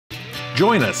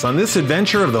Join us on this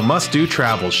adventure of the Must Do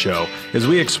Travels show as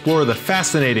we explore the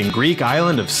fascinating Greek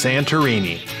island of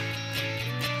Santorini.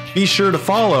 Be sure to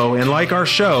follow and like our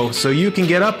show so you can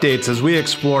get updates as we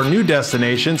explore new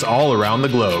destinations all around the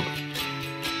globe.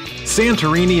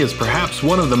 Santorini is perhaps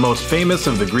one of the most famous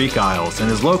of the Greek Isles and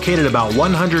is located about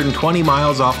 120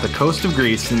 miles off the coast of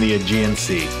Greece in the Aegean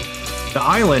Sea. The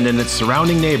island and its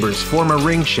surrounding neighbors form a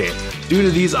ring shape due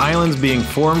to these islands being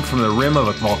formed from the rim of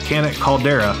a volcanic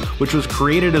caldera, which was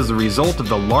created as a result of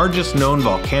the largest known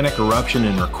volcanic eruption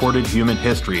in recorded human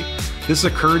history. This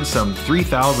occurred some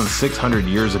 3,600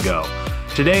 years ago.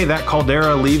 Today, that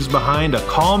caldera leaves behind a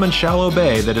calm and shallow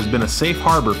bay that has been a safe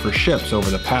harbor for ships over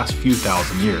the past few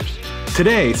thousand years.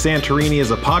 Today, Santorini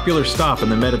is a popular stop in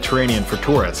the Mediterranean for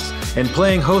tourists, and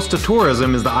playing host to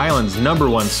tourism is the island's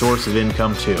 #1 source of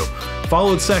income too,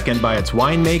 followed second by its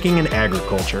winemaking and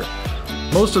agriculture.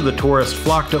 Most of the tourists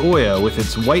flock to Oia with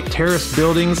its white terraced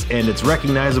buildings and its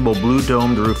recognizable blue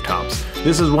domed rooftops.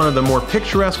 This is one of the more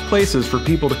picturesque places for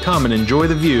people to come and enjoy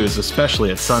the views,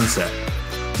 especially at sunset.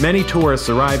 Many tourists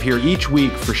arrive here each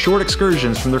week for short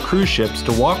excursions from their cruise ships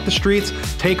to walk the streets,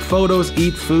 take photos,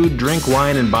 eat food, drink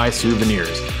wine, and buy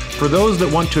souvenirs. For those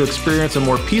that want to experience a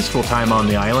more peaceful time on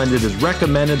the island, it is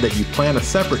recommended that you plan a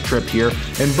separate trip here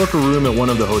and book a room at one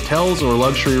of the hotels or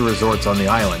luxury resorts on the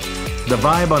island. The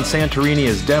vibe on Santorini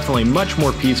is definitely much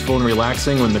more peaceful and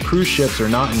relaxing when the cruise ships are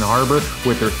not in harbor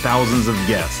with their thousands of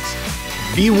guests.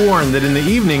 Be warned that in the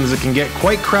evenings it can get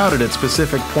quite crowded at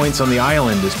specific points on the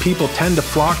island as people tend to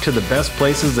flock to the best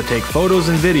places to take photos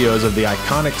and videos of the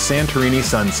iconic Santorini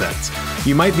sunsets.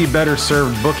 You might be better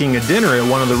served booking a dinner at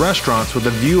one of the restaurants with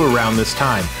a view around this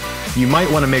time. You might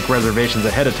want to make reservations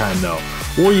ahead of time though.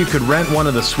 Or you could rent one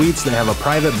of the suites that have a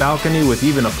private balcony with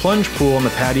even a plunge pool on the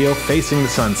patio facing the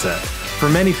sunset. For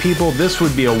many people, this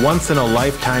would be a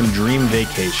once-in-a-lifetime dream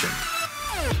vacation.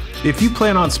 If you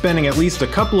plan on spending at least a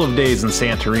couple of days in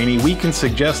Santorini, we can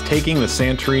suggest taking the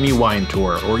Santorini wine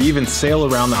tour or even sail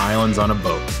around the islands on a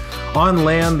boat. On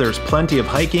land, there's plenty of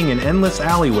hiking and endless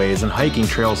alleyways and hiking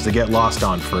trails to get lost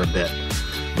on for a bit.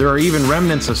 There are even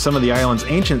remnants of some of the island's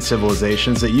ancient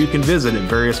civilizations that you can visit at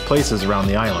various places around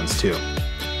the islands too.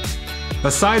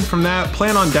 Aside from that,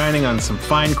 plan on dining on some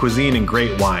fine cuisine and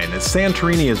great wine, as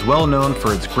Santorini is well known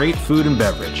for its great food and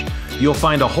beverage. You'll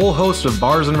find a whole host of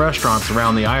bars and restaurants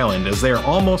around the island, as they are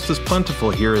almost as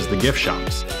plentiful here as the gift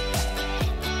shops.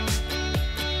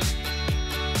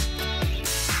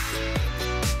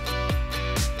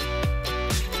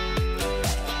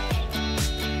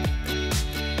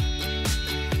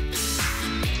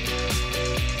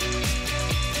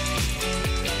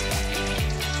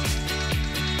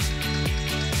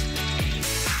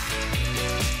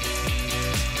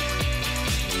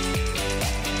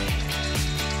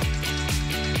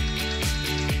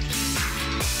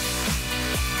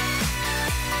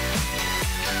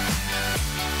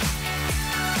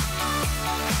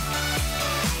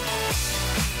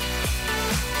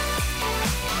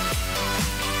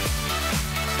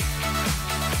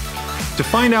 To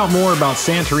find out more about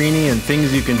Santorini and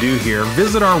things you can do here,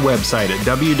 visit our website at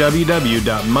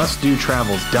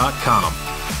www.mustdotravels.com.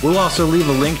 We'll also leave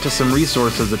a link to some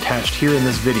resources attached here in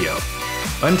this video.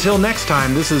 Until next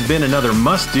time, this has been another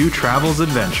Must Do Travels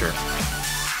adventure.